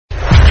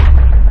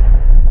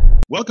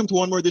Welcome to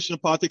one more edition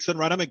of Politics Done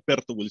Right. I'm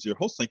Egberto Willis, your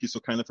host. Thank you so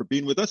kindly for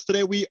being with us.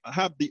 Today, we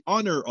have the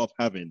honor of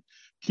having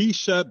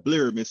Keisha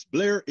Blair. Miss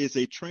Blair is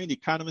a trained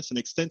economist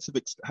and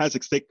has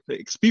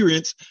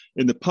experience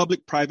in the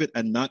public, private,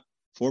 and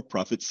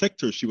not-for-profit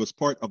sector. She was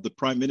part of the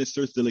Prime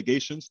Minister's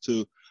delegations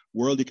to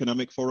World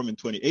Economic Forum in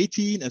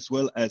 2018, as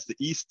well as the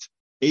East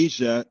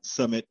Asia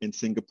Summit in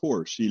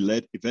Singapore. She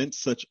led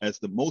events such as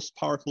the Most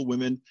Powerful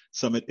Women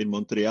Summit in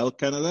Montreal,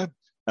 Canada,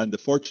 and the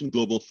Fortune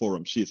Global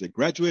Forum. She is a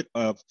graduate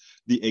of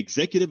the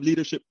Executive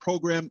Leadership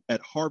Program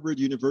at Harvard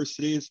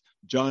University's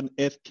John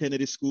F.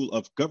 Kennedy School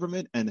of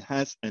Government and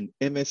has an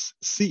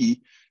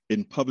MSc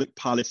in Public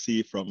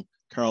Policy from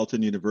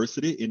Carleton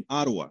University in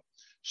Ottawa.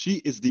 She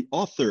is the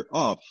author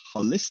of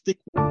Holistic.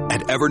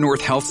 At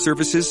Evernorth Health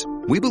Services,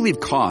 we believe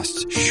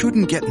costs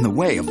shouldn't get in the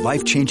way of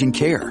life-changing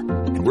care,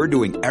 and we're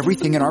doing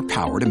everything in our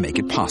power to make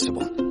it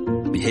possible.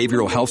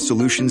 Behavioral health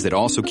solutions that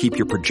also keep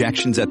your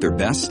projections at their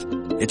best?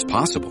 It's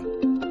possible.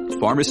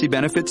 Pharmacy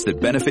benefits that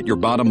benefit your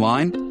bottom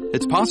line?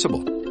 It's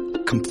possible.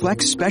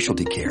 Complex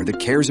specialty care that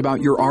cares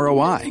about your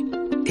ROI?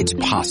 It's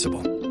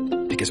possible.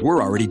 Because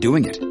we're already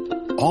doing it.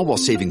 All while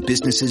saving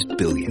businesses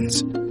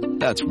billions.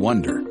 That's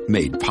Wonder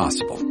made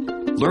possible.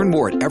 Learn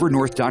more at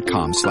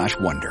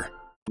evernorth.com/wonder.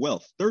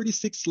 Wealth,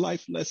 36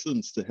 life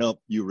lessons to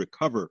help you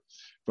recover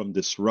from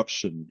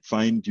disruption,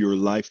 find your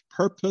life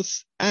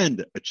purpose,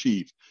 and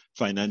achieve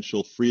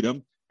financial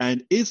freedom,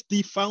 and is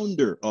the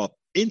founder of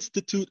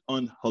Institute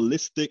on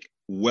Holistic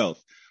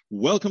Wealth.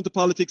 Welcome to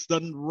Politics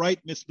Done Right,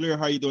 Miss Blair.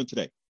 How are you doing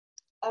today?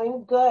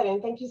 I'm good,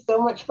 and thank you so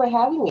much for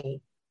having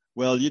me.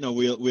 Well, you know,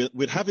 we'll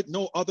have it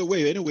no other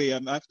way. Anyway,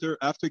 after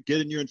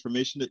getting your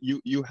information, that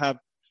you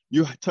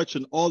touch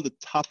on all the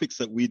topics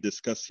that we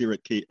discuss here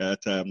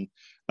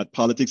at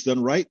Politics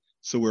Done Right.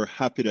 So we're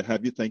happy to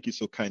have you. Thank you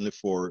so kindly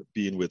for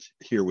being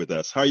here with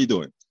us. How are you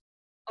doing?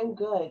 I'm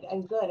good.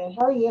 And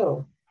how are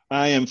you?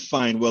 I am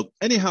fine. Well,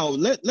 anyhow,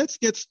 let's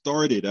get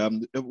started.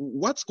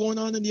 What's going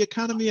on in the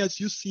economy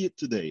as you see it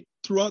today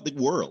throughout the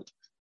world?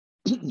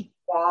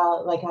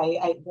 Yeah,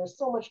 there's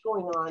so much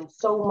going on,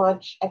 so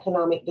much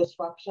economic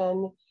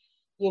disruption,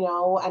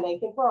 and I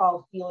think we're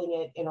all feeling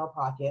it in our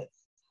pockets.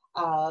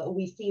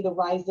 We see the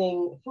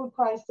rising food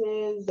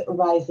prices,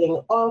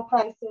 rising oil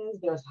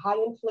prices. There's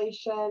high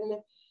inflation.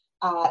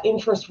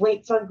 Interest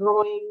rates are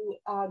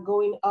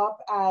going up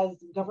as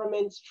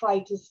governments try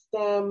to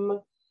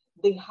stem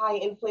the high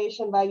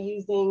inflation by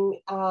using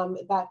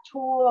that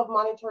tool of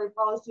monetary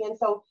policy. And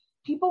so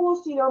people will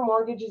see their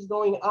mortgages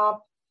going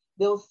up.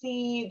 They'll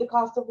see the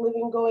cost of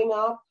living going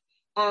up,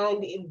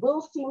 and it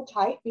will seem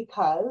tight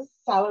because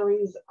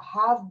salaries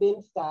have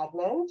been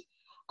stagnant.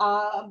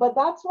 But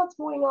that's what's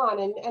going on.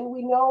 And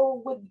we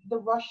know with the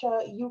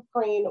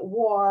Russia-Ukraine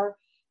war,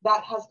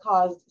 that has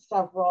caused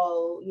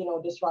several,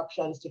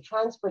 disruptions to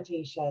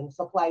transportation,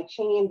 supply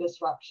chain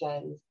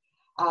disruptions.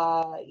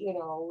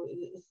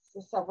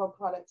 Several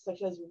products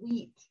such as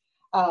wheat,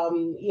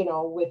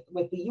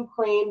 with the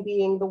Ukraine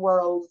being the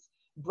world's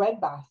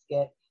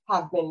breadbasket,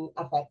 have been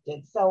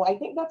affected. So I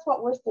think that's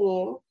what we're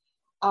seeing.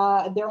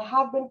 There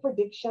have been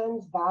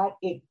predictions that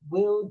it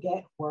will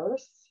get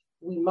worse.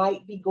 We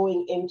might be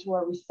going into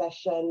a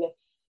recession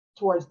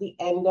towards the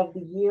end of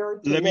the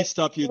year. Let me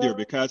stop you there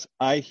because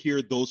I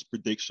hear those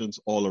predictions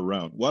all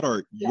around. What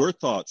are your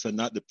thoughts and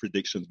not the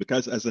predictions?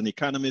 Because as an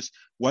economist,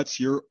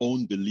 what's your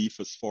own belief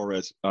as far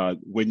as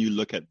when you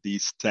look at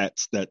these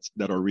stats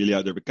that are really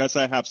out there? Because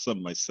I have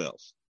some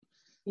myself.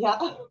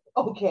 Yeah,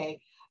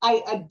 okay.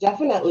 I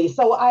definitely.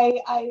 So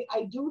I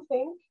do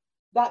think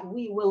that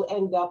we will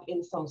end up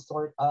in some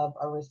sort of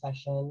a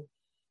recession,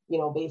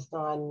 based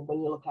on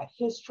when you look at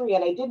history.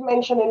 And I did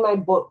mention in my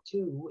book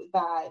too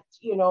that,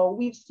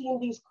 we've seen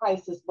these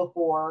crises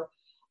before.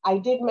 I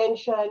did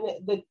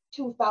mention the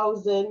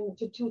 2000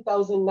 to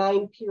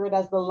 2009 period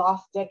as the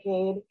lost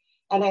decade.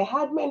 And I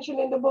had mentioned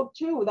in the book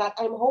too that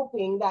I'm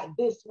hoping that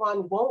this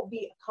one won't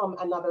become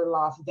another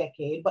lost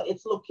decade, but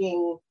it's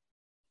looking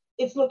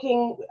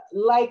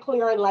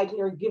likelier and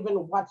likelier given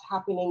what's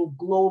happening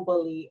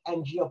globally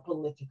and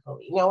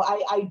geopolitically. Now,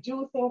 I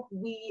do think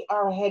we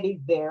are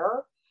headed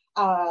there.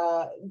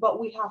 But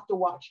we have to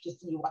watch to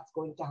see what's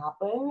going to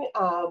happen.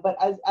 But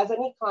as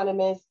an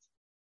economist,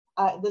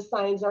 the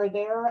signs are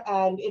there,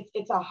 and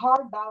it's a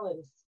hard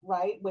balance,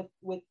 right?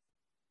 With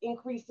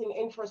increasing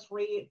interest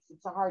rates,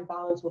 it's a hard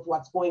balance with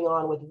what's going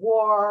on with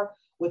war,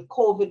 with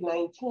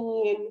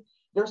COVID-19.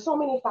 There's so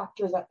many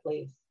factors at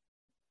play.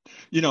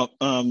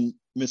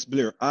 Ms.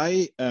 Blair,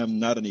 I am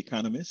not an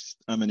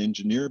economist. I'm an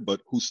engineer,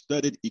 but who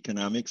studied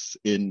economics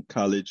in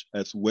college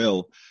as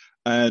well.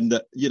 And,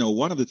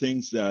 one of the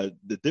things that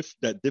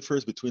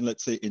differs between,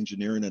 let's say,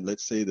 engineering and,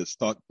 let's say, the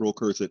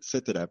stockbrokers, et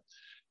cetera,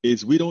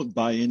 is we don't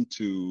buy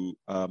into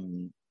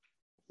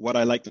what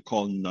I like to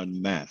call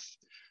non-math.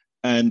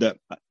 And,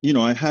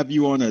 I have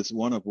you on as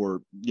one of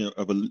our,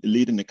 of a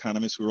leading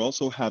economist. We're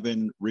also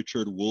having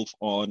Richard Wolff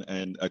on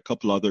and a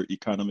couple other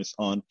economists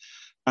on.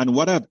 And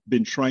what I've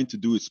been trying to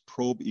do is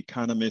probe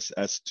economists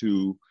as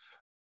to...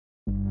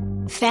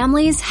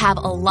 Families have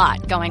a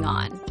lot going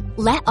on.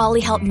 Let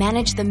Ollie help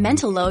manage the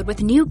mental load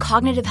with new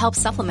cognitive help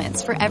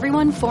supplements for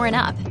everyone 4 and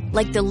up,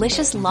 like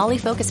delicious Lolly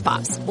Focus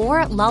Pops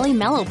or Lolly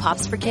Mellow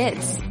Pops for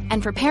kids.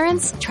 And for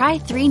parents, try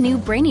 3 new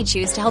Brainy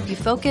Chews to help you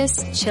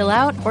focus, chill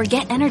out, or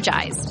get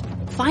energized.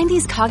 Find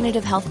these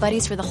cognitive health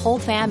buddies for the whole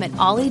fam at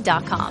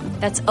ollie.com.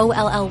 That's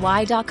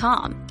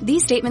OLLY.com.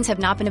 These statements have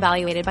not been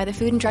evaluated by the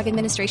Food and Drug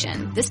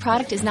Administration. This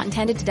product is not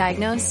intended to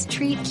diagnose,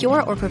 treat,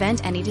 cure, or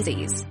prevent any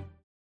disease.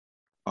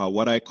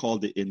 What I call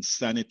the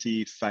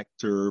insanity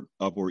factor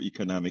of our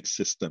economic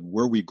system,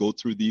 where we go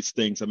through these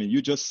things. I mean,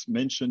 you just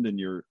mentioned in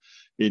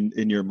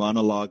your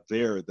monologue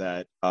there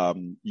that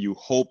you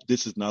hope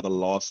this is not a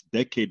lost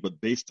decade, but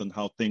based on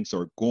how things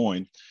are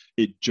going,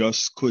 it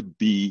just could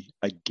be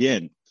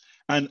again.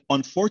 And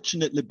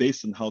unfortunately,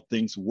 based on how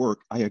things work,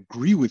 I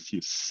agree with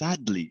you,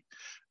 sadly.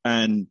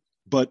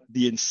 But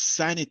the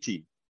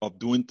insanity of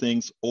doing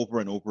things over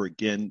and over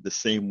again the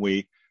same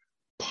way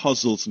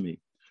puzzles me.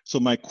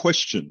 So my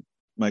question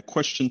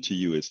to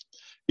you is,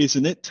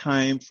 isn't it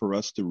time for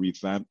us to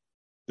revamp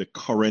the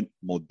current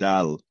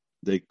model,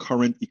 the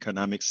current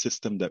economic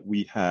system that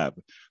we have,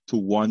 to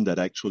one that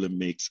actually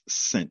makes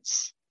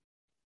sense?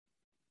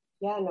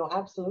 Yeah, no,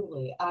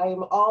 absolutely.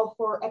 I'm all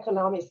for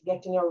economics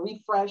getting a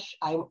refresh.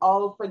 I'm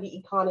all for the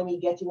economy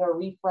getting a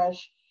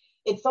refresh.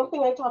 It's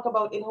something I talk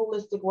about in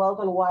Holistic Wealth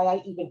and why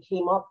I even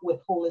came up with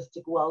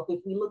Holistic Wealth.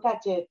 If we look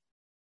at it,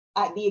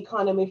 at the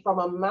economy from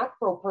a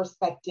macro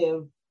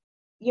perspective,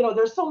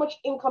 there's so much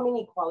income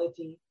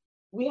inequality.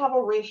 We have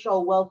a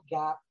racial wealth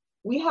gap.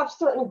 We have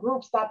certain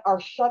groups that are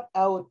shut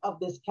out of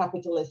this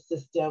capitalist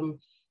system.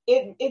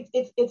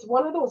 It's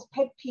one of those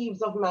pet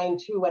peeves of mine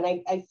too.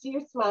 And I see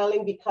you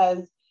smiling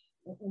because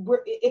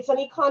it's an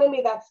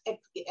economy that's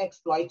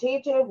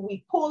exploitative.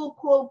 We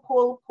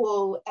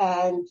pull,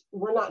 and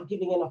we're not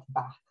giving enough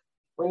back.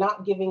 We're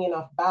not giving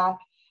enough back.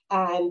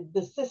 And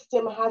the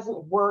system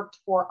hasn't worked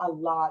for a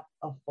lot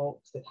of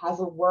folks. It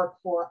hasn't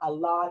worked for a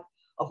lot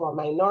of our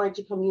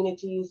minority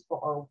communities,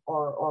 for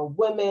our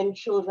women,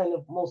 children,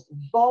 the most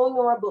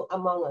vulnerable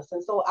among us.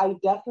 And so I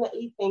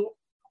definitely think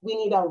we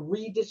need a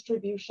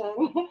redistribution.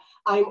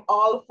 I'm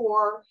all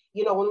for,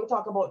 when we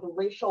talk about the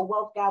racial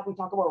wealth gap, we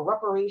talk about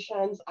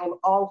reparations. I'm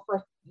all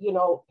for,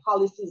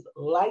 policies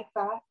like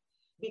that,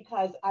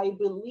 because I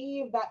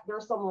believe that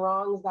there's some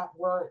wrongs that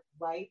weren't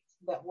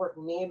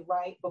made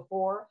right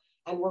before.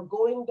 And we're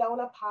going down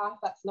a path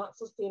that's not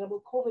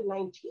sustainable.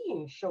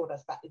 COVID-19 showed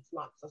us that it's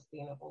not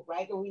sustainable,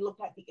 right? And we look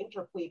at the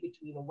interplay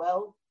between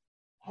wealth,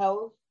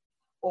 health,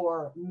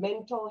 or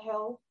mental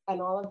health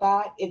and all of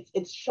that.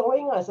 It's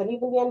showing us, and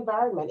even the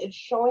environment, it's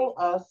showing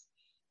us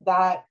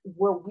that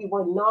we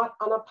were not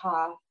on a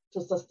path to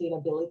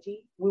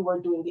sustainability. We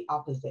were doing the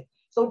opposite.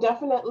 So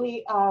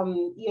definitely,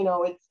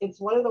 it's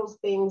one of those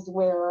things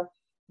where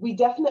we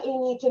definitely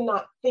need to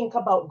not think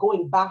about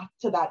going back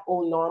to that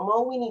old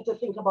normal. We need to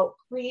think about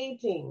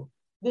creating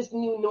this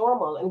new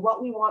normal and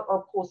what we want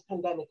our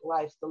post-pandemic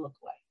lives to look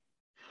like.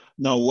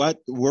 Now,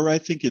 where I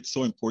think it's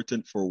so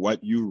important for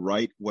what you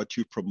write, what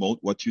you promote,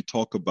 what you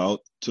talk about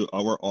to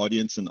our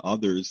audience and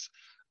others,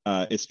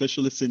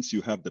 especially since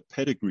you have the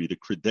pedigree, the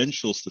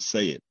credentials to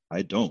say it.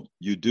 I don't,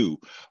 you do,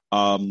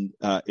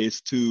 is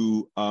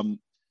to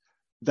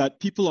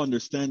that people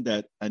understand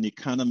that an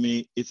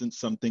economy isn't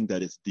something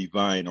that is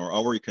divine, or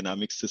our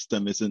economic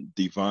system isn't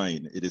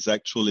divine. It is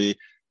actually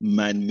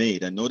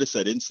man-made. And notice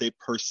I didn't say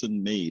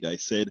person-made. I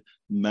said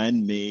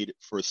man-made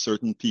for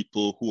certain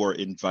people who are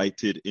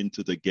invited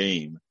into the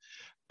game.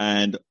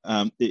 And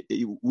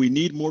we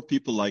need more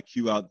people like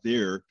you out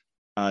there,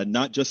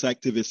 not just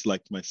activists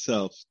like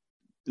myself,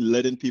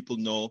 letting people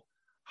know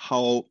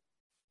how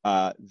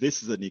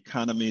this is an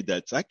economy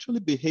that's actually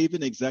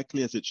behaving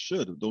exactly as it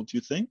should, don't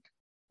you think?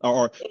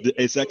 Or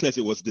exactly as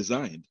it was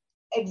designed.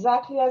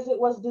 Exactly as it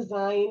was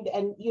designed.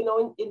 And,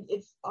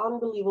 it's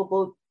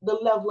unbelievable, the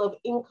level of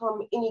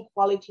income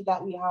inequality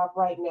that we have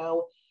right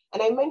now.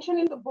 And I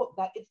mentioned in the book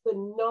that it's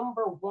the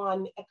number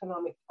one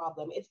economic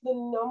problem. It's the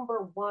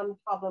number one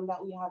problem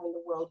that we have in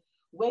the world.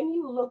 When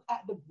you look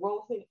at the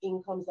growth in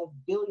incomes of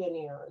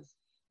billionaires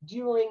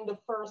during the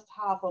first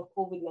half of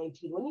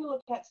COVID-19, when you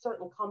look at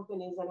certain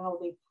companies and how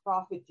they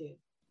profited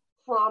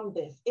from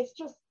this, it's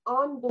just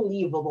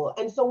unbelievable.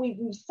 And so we've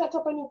set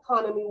up an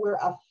economy where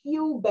a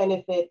few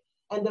benefit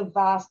and the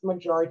vast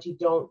majority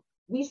don't.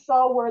 We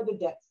saw where the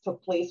deaths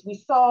took place. We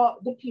saw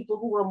the people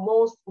who were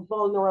most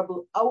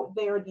vulnerable out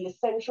there, the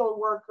essential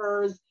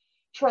workers,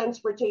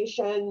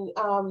 transportation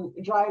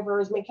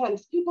drivers,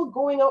 mechanics, people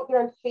going out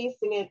there and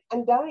facing it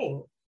and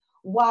dying,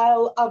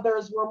 while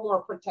others were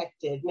more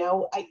protected.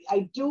 Now,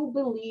 I do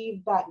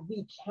believe that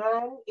we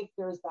can, if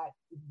there's that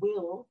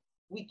will,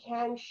 we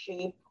can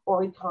shape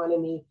our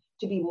economy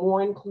to be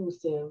more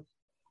inclusive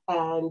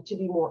and to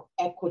be more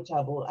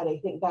equitable. And I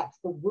think that's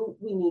the route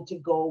we need to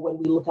go when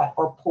we look at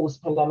our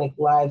post-pandemic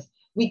lives.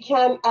 We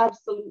can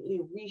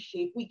absolutely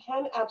reshape. We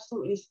can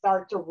absolutely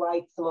start to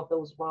right some of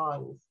those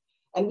wrongs.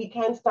 And we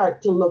can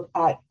start to look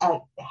at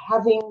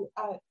having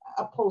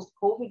a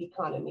post-COVID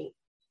economy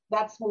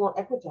that's more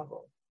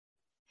equitable.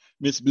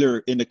 Miss Blair,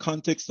 in the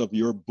context of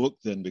your book,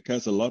 then,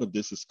 because a lot of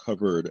this is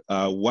covered,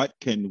 what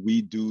can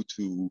we do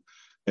to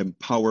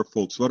empower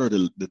folks? What are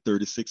the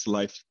 36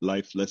 life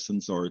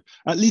lessons, or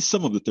at least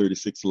some of the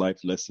 36 life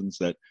lessons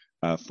that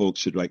folks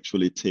should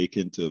actually take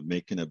into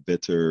making a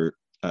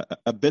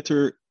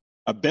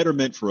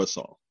betterment for us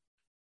all?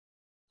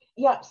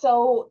 Yeah,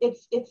 so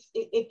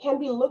it can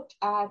be looked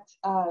at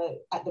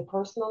the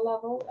personal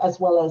level as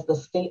well as the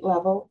state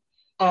level.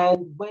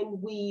 And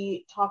when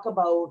we talk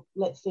about,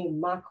 let's say,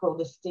 macro,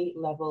 the state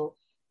level,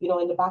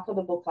 in the back of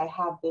the book, I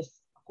have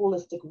this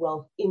holistic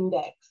wealth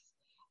index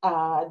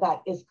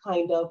that is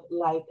kind of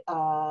like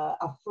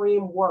a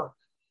framework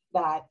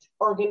that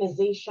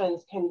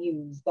organizations can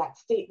use, that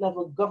state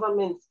level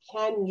governments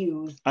can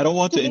use. I don't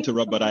want to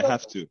interrupt, but I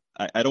have to.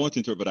 I don't want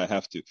to interrupt, but I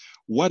have to.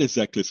 What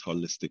exactly is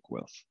holistic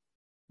wealth?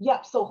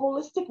 Yeah, so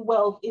holistic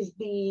wealth is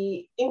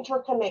the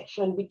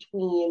interconnection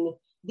between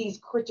these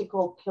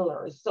critical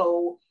pillars.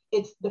 So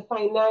it's the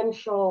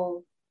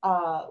financial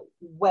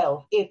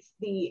wealth, it's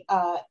the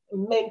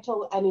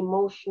mental and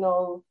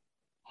emotional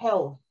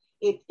health,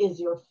 it is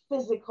your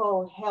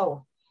physical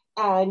health,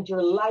 and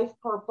your life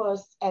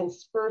purpose and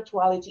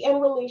spirituality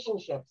and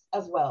relationships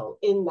as well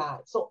in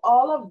that. So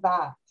all of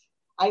that,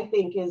 I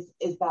think, is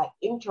that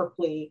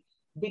interplay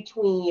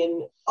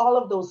between all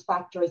of those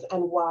factors,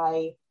 and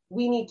why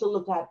we need to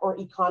look at our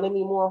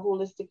economy more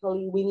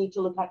holistically. We need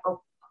to look at our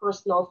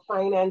personal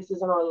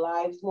finances and our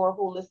lives more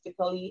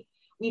holistically.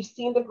 We've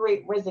seen the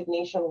great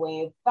resignation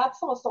wave.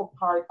 That's also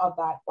part of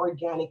that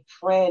organic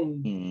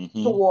trend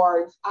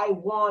towards, I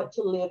want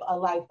to live a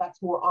life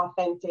that's more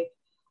authentic.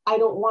 I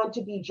don't want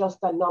to be just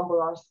a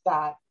number or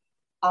stat.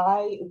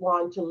 I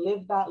want to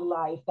live that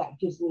life that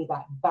gives me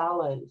that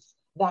balance,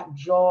 that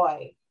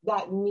joy,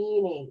 that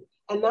meaning.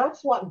 And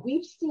that's what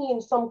we've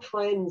seen, some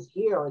trends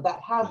here that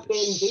have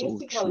been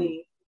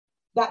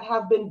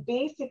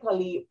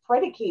basically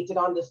predicated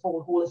on this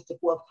whole holistic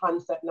wealth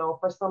concept now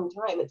for some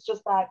time. It's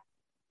just that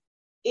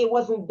it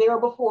wasn't there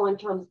before in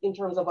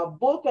terms of a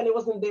book, and it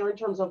wasn't there in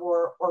terms of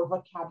our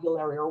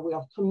vocabulary or way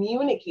of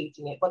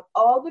communicating it. But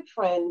all the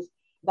trends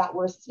that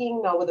we're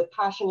seeing now with the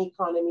passion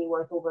economy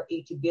worth over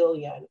 80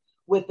 billion,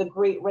 with the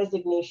great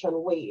resignation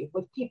wave,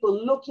 with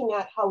people looking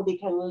at how they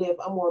can live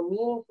a more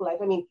meaningful life.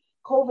 I mean,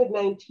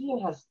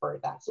 COVID-19 has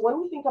spurred that. So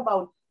when we think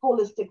about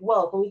holistic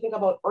wealth, when we think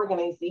about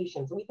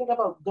organizations, when we think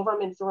about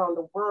governments around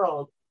the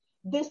world,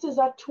 this is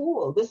a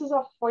tool, this is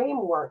a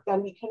framework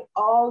that we can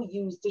all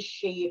use to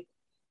shape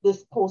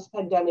this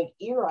post-pandemic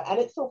era. And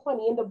it's so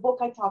funny, in the book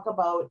I talk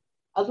about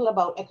a little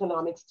about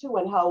economics too,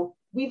 and how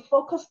we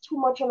focus too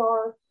much on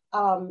our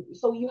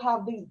so you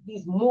have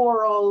these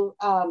moral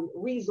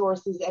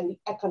resources and the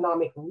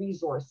economic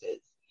resources,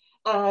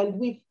 and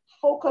we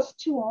focus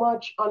too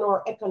much on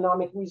our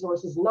economic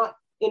resources, not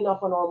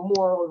enough on our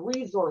moral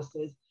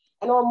resources.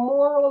 And our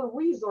moral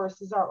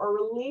resources are our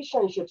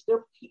relationships,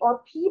 they're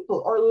our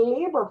people, our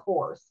labor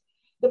force,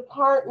 the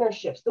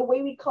partnerships, the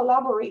way we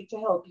collaborate to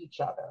help each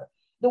other,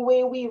 the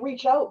way we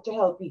reach out to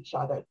help each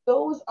other.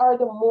 Those are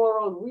the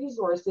moral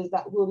resources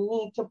that we'll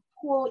need to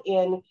pull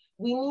in.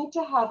 We need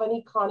to have an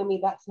economy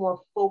that's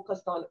more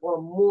focused on our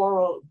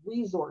moral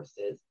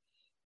resources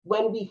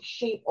when we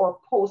shape our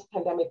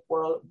post-pandemic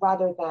world,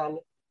 rather than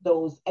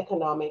those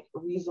economic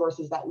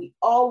resources that we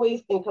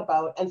always think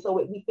about. And so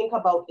what we think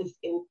about is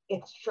in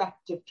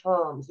extractive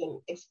terms,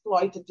 in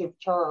exploitative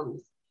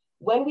terms.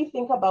 When we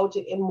think about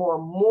it in more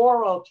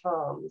moral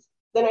terms,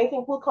 then I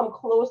think we'll come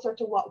closer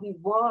to what we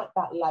want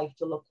that life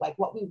to look like,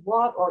 what we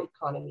want our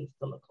economies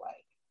to look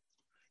like.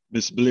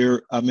 Ms.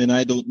 Blair, I mean,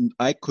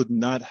 I could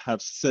not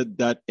have said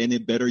that any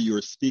better.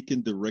 You're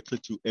speaking directly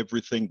to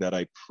everything that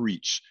I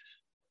preach.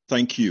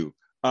 Thank you.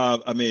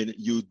 I mean,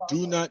 you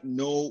do not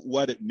know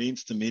what it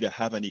means to me to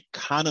have an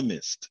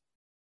economist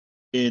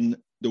in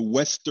the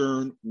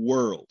Western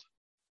world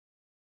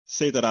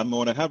say that I'm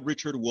going to have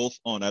Richard Wolff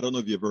on. I don't know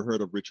if you've ever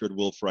heard of Richard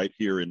Wolff right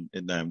here in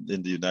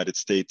the United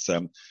States.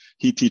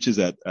 He teaches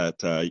at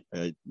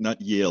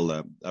not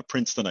Yale,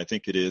 Princeton, I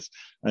think it is,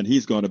 and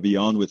he's going to be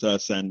on with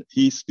us. And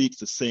he speaks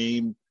the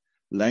same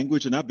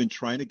language. And I've been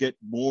trying to get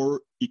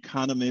more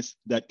economists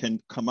that can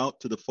come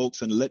out to the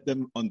folks and let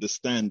them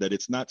understand that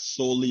it's not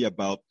solely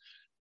about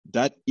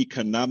that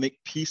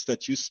economic piece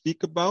that you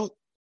speak about.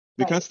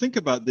 Because right. Think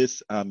about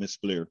this, Ms.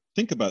 Blair.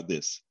 Think about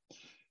this.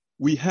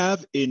 We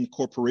have in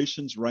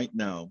corporations right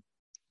now,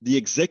 the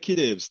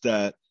executives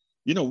that,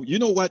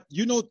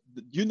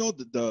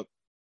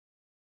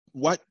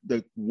 what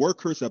the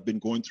workers have been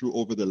going through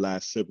over the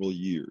last several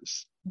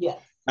years. Yes.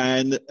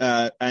 And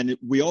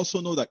we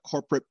also know that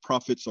corporate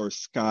profits are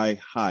sky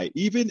high.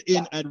 Even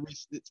in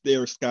they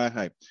are sky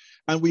high.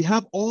 And we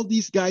have all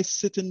these guys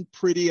sitting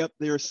pretty up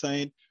there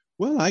saying,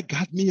 well, I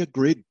got me a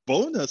great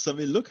bonus. I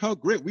mean, look how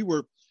great we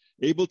were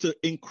able to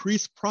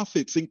increase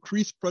profits,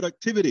 increase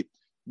productivity.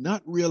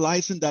 Not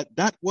realizing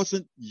that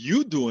wasn't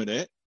you doing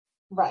it.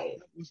 Right.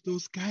 It was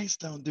those guys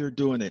down there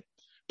doing it.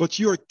 But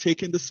you're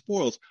taking the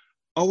spoils.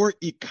 Our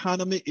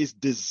economy is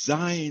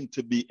designed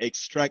to be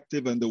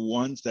extractive, and the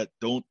ones that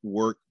don't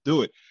work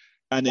do it.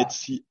 And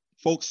it's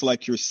folks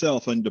like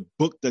yourself and the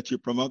book that you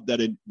promote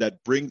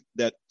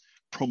that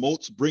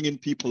promotes bringing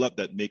people up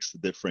that makes the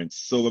difference.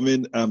 So, I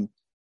mean,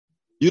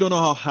 you don't know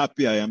how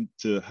happy I am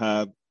to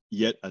have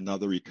yet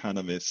another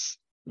economist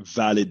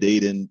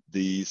validating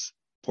these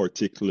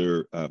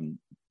particular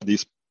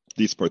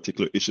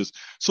issues.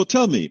 So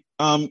tell me,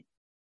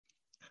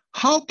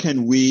 how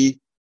can we,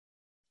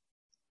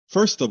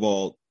 first of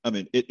all, I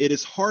mean, it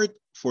is hard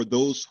for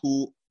those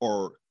who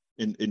are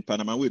in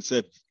Panama, we'd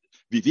say,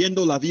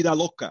 viviendo la vida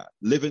loca,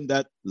 living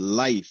that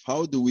life.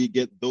 How do we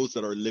get those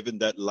that are living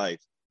that life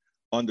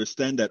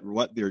understand that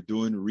what they're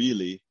doing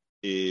really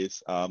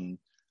is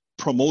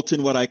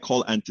promoting what I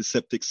call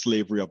antiseptic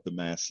slavery of the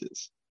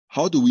masses?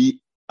 How do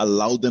we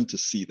allow them to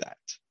see that?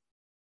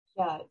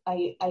 Yeah,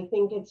 I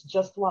think it's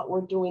just what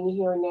we're doing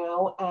here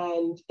now.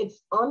 And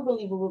it's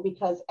unbelievable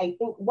because I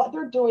think what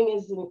they're doing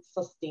isn't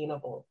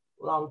sustainable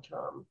long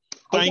term.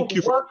 Thank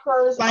you.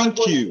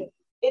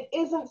 It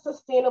isn't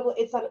sustainable.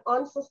 It's an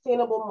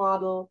unsustainable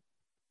model.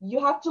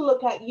 You have to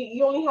look at,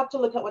 you only have to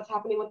look at what's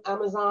happening with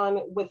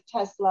Amazon, with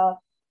Tesla.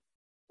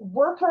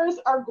 Workers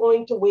are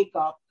going to wake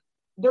up.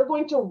 They're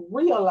going to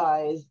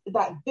realize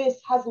that this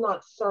has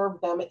not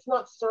served them. It's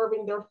not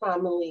serving their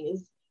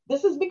families.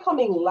 This is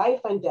becoming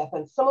life and death.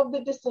 And some of the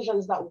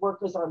decisions that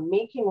workers are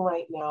making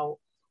right now,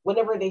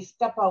 whenever they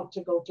step out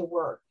to go to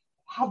work,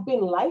 have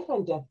been life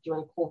and death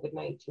during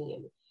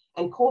COVID-19.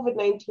 And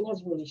COVID-19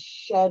 has really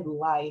shed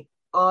light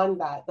on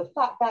that, the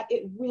fact that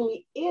it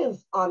really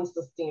is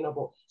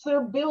unsustainable. So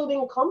they're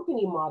building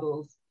company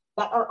models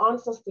that are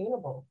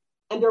unsustainable.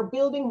 And they're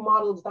building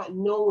models that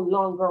no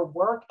longer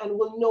work and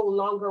will no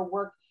longer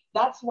work.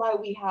 That's why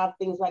we have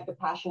things like the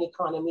passion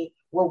economy,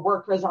 where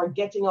workers are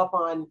getting up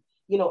on,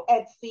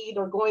 Etsy,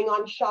 they're going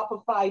on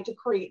Shopify to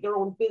create their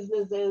own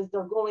businesses.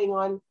 They're going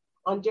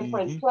on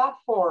different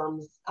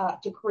platforms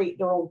to create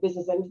their own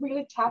business and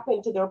really tap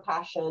into their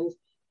passions,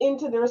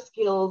 into their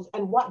skills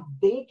and what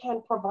they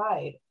can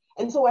provide.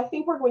 And so I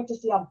think we're going to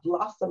see a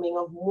blossoming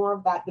of more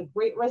of that. The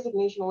Great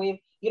Resignation wave,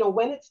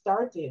 when it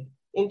started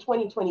in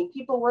 2020,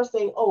 people were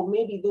saying, oh,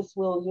 maybe this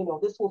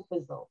will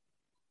fizzle.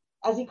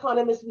 As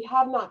economists, we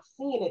have not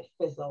seen it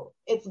fizzle.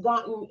 It's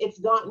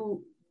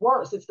gotten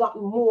worse. It's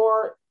gotten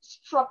more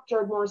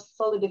structured, more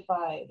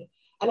solidified.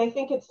 And I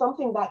think it's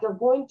something that they're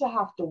going to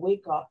have to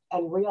wake up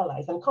and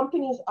realize. And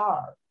companies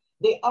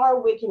they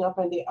are waking up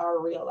and they are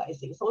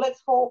realizing. So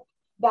let's hope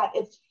that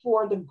it's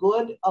for the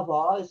good of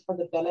all, it's for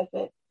the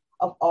benefit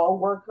of all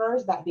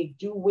workers, that they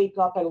do wake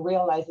up and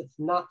realize it's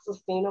not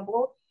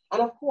sustainable.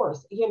 And of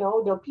course,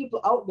 there are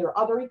people out there,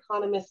 other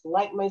economists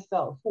like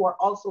myself, who are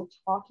also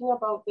talking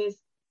about this,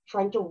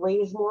 trying to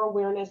raise more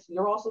awareness.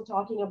 You're also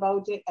talking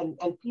about it, and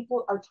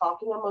people are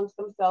talking amongst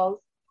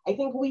themselves. I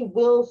think we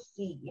will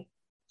see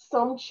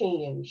some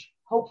change,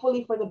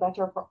 hopefully for the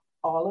better for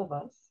all of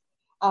us,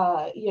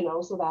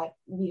 so that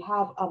we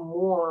have a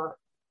more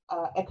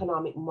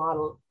economic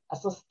model, a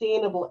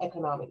sustainable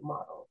economic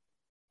model.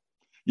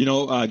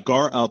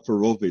 Gar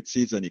Alperovitz,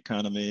 he's an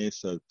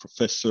economist, a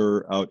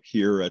professor out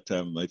here at,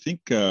 I think,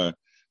 I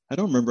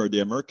don't remember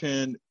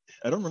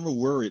I don't remember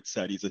where it's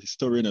at. He's a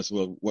historian as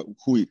well,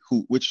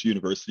 which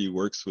university he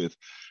works with.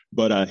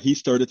 But he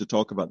started to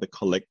talk about the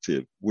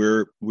collective,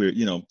 where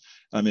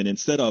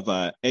instead of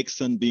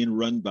Exxon being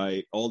run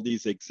by all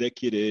these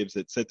executives,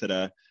 et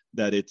cetera,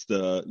 that it's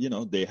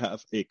they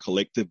have a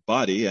collective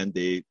body and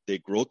they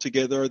grow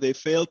together or they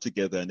fail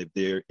together. And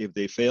if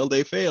they fail,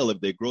 they fail.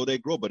 If they grow, they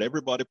grow. But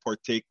everybody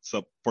partake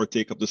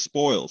of the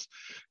spoils.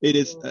 It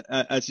is,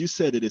 as you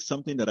said, it is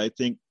something that I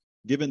think,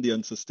 given the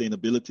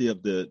unsustainability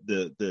of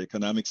the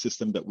economic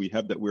system that we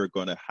have, that we're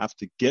going to have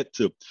to get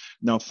to.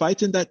 Now,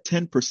 fighting that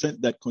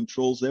 10% that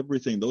controls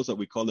everything, those that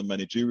we call the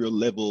managerial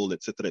level,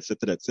 et cetera, et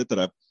cetera, et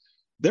cetera,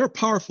 they're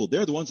powerful.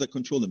 They're the ones that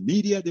control the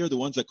media. They're the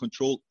ones that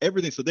control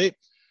everything. So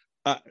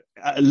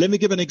let me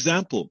give an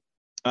example.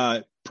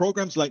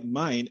 Programs like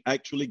mine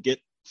actually get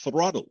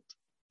throttled.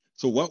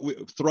 So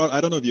I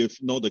don't know if you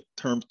know the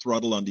term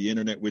throttle on the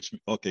internet,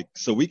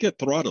 so we get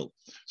throttled.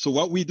 So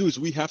what we do is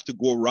we have to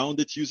go around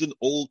it using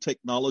old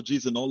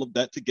technologies and all of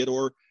that to get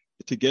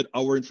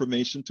our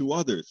information to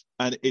others.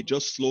 And it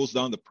just slows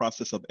down the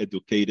process of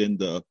educating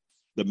the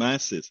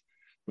masses.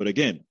 But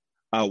again,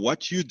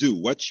 what you do,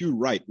 what you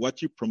write,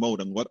 what you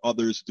promote, and what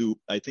others do,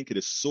 I think it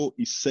is so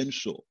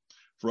essential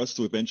for us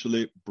to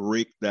eventually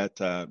break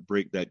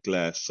that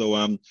glass.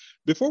 So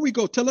before we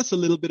go, tell us a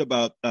little bit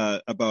about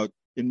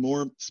in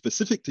more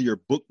specific to your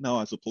book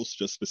now, as opposed to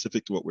just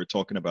specific to what we're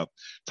talking about.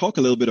 Talk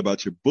a little bit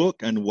about your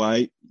book and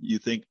why you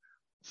think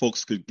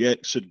folks should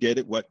get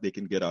it, what they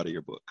can get out of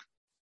your book.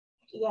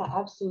 Yeah,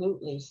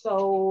 absolutely.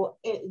 So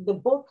the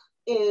book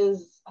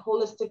is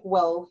Holistic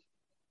Wealth,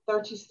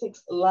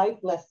 36 Life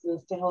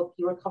Lessons to help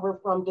you recover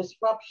from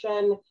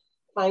disruption,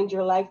 find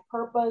your life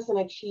purpose,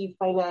 and achieve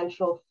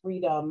financial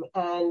freedom.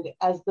 And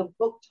as the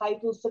book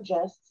title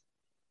suggests,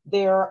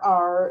 there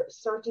are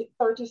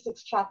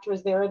 36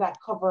 chapters there that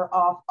cover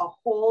off a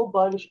whole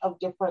bunch of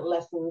different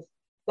lessons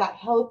that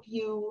help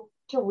you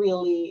to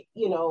really,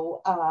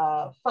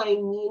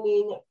 find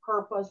meaning,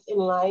 purpose in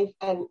life,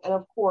 and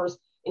of course,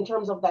 in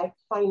terms of that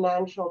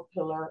financial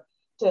pillar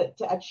to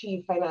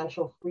achieve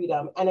financial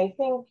freedom. And I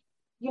think,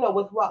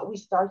 with what we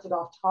started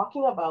off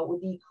talking about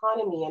with the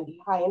economy and the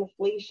high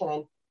inflation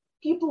and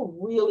people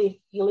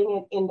really feeling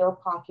it in their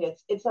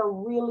pockets, it's a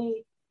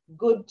really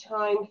good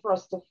time for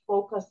us to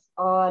focus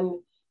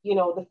on,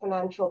 the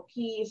financial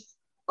piece,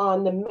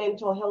 on the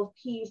mental health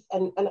piece,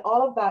 and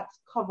all of that's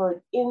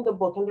covered in the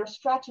book. And there's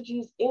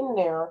strategies in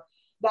there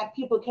that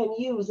people can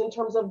use in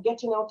terms of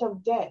getting out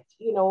of debt,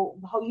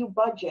 how you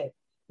budget,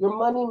 your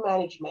money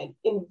management,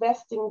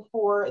 investing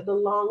for the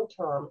long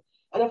term.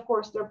 And of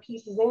course, there are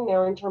pieces in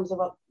there in terms of,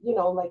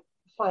 like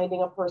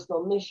finding a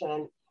personal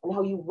mission and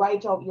how you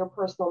write out your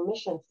personal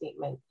mission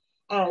statement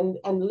and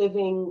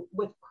living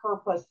with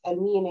purpose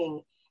and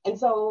meaning. And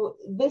so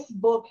this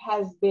book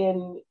has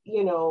been,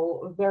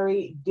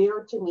 very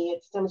dear to me.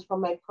 It stems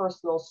from my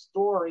personal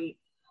story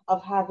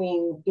of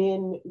having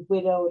been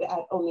widowed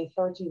at only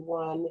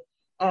 31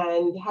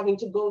 and having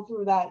to go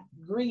through that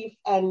grief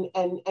and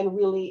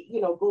really,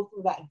 go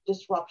through that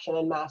disruption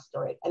and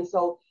master it. And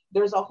so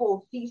there's a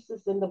whole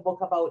thesis in the book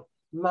about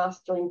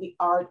mastering the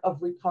art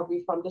of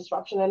recovery from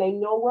disruption. And I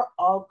know we're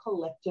all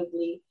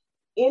collectively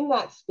in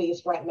that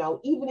space right now,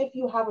 even if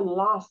you haven't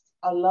lost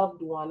a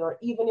loved one, or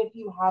even if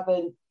you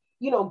haven't,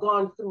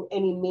 gone through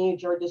any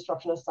major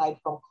disruption aside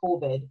from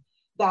COVID,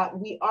 that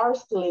we are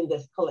still in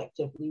this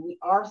collectively. We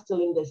are still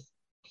in this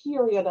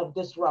period of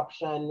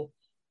disruption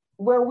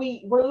where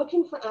we're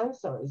looking for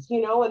answers,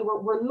 and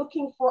we're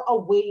looking for a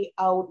way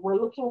out. We're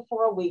looking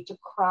for a way to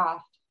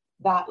craft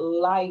that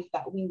life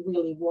that we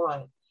really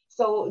want.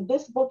 So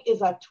this book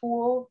is a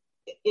tool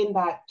in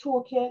that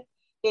toolkit.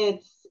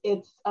 It's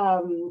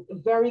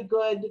very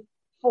good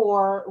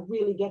for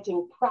really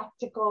getting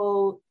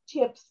practical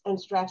tips and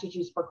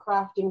strategies for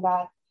crafting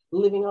that,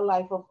 living a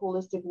life of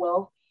holistic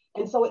wealth.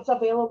 And so it's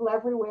available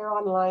everywhere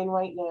online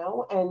right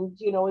now, and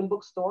in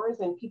bookstores,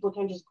 and people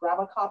can just grab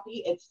a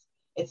copy.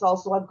 It's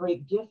also a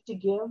great gift to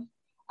give,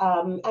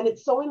 and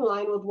it's so in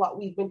line with what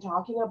we've been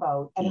talking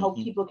about and how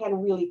people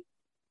can really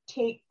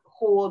take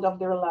hold of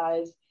their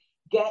lives,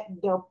 get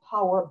their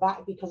power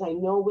back. Because I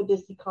know with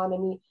this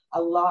economy,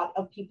 a lot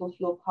of people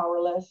feel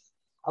powerless.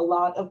 A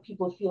lot of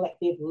people feel like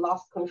they've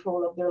lost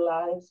control of their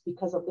lives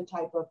because of the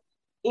type of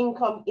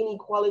income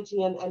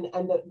inequality and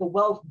the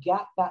wealth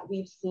gap that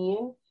we've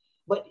seen.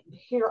 But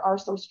here are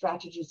some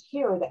strategies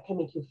here that can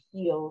make you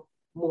feel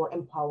more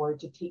empowered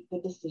to take the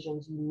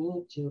decisions you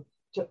need to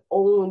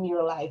own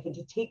your life and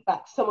to take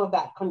back some of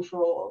that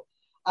control.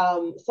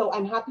 So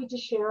I'm happy to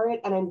share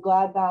it, and I'm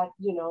glad that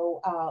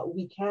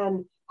we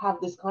can have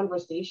this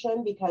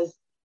conversation, because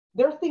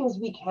there are things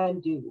we can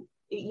do.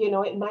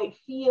 It might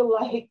feel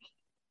like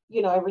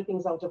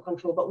everything's out of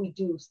control, but we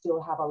do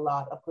still have a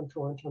lot of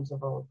control in terms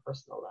of our own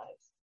personal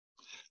lives.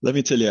 Let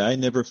me tell you, I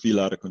never feel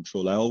out of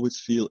control. I always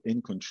feel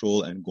in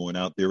control and going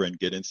out there and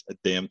getting a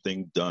damn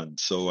thing done.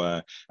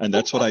 So, and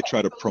that's what I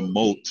try to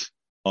promote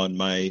on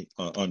my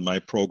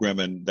program.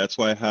 And that's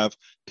why I have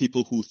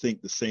people who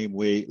think the same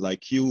way,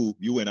 like you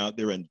went out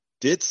there and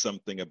did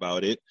something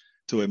about it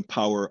to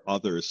empower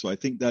others. So I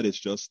think that is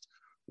just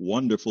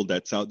wonderful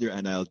that's out there.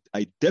 And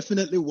I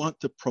definitely want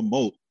to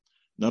promote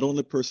not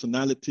only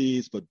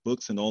personalities, but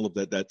books and all of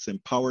that, that's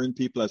empowering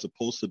people, as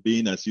opposed to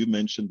being, as you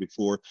mentioned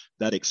before,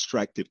 that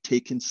extractive,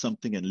 taking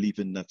something and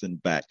leaving nothing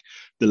back.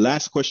 The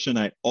last question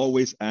I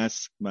always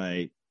ask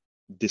my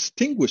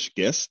distinguished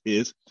guests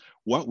is,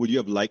 what would you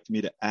have liked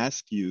me to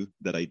ask you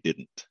that I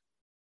didn't?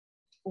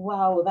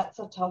 Wow, that's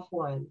a tough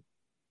one.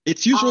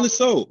 It's usually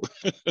so.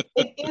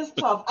 It is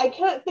tough. I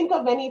can't think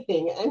of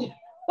anything. And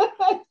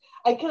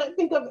I can't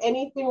think of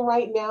anything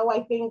right now. I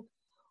think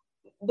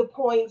the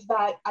points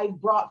that I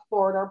brought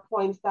forward are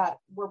points that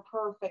were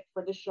perfect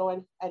for the show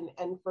and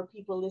for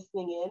people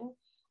listening in.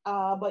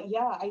 But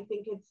yeah, I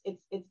think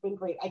it's been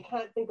great. I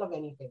can't think of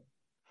anything.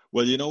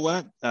 Well, you know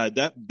what?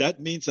 That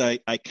means I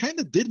kind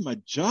of did my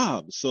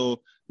job.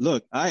 So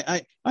look,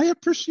 I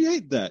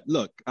appreciate that.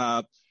 Look,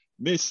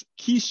 Miss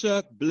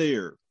Keisha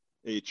Blair,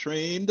 a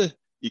trained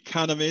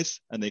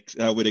economist and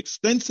with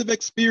extensive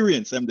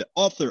experience, and the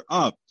author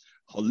of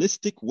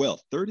Holistic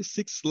Wealth,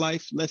 36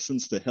 Life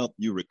Lessons to help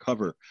you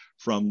recover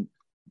from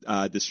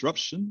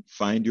disruption,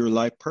 find your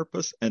life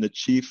purpose, and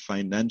achieve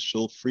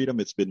financial freedom.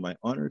 It's been my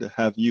honor to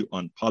have you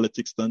on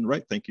Politics Done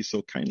Right. Thank you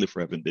so kindly for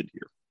having been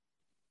here.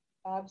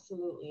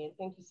 Absolutely. And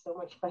thank you so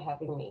much for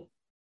having me.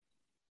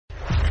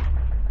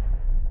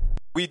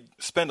 We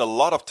spend a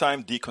lot of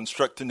time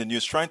deconstructing the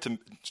news, trying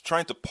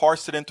to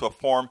parse it into a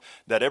form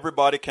that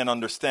everybody can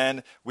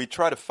understand. We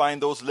try to find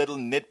those little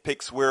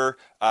nitpicks where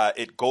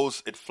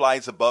it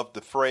flies above the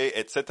fray,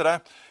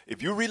 etc.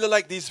 If you really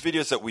like these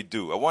videos that we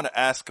do, I want to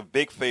ask a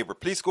big favor.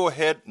 Please go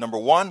ahead. Number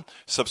 1,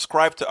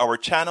 subscribe to our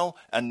channel.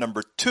 And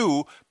number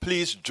 2,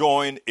 please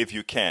join if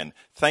you can.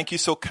 Thank you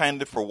so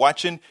kindly for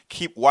watching.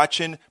 Keep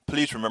watching.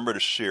 Please remember to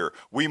share.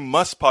 We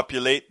must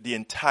populate the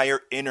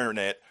entire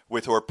internet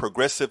with our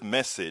progressive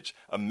message,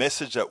 a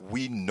message that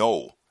we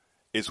know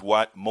is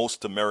what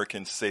most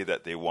Americans say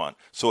that they want.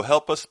 So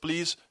help us,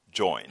 please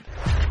join.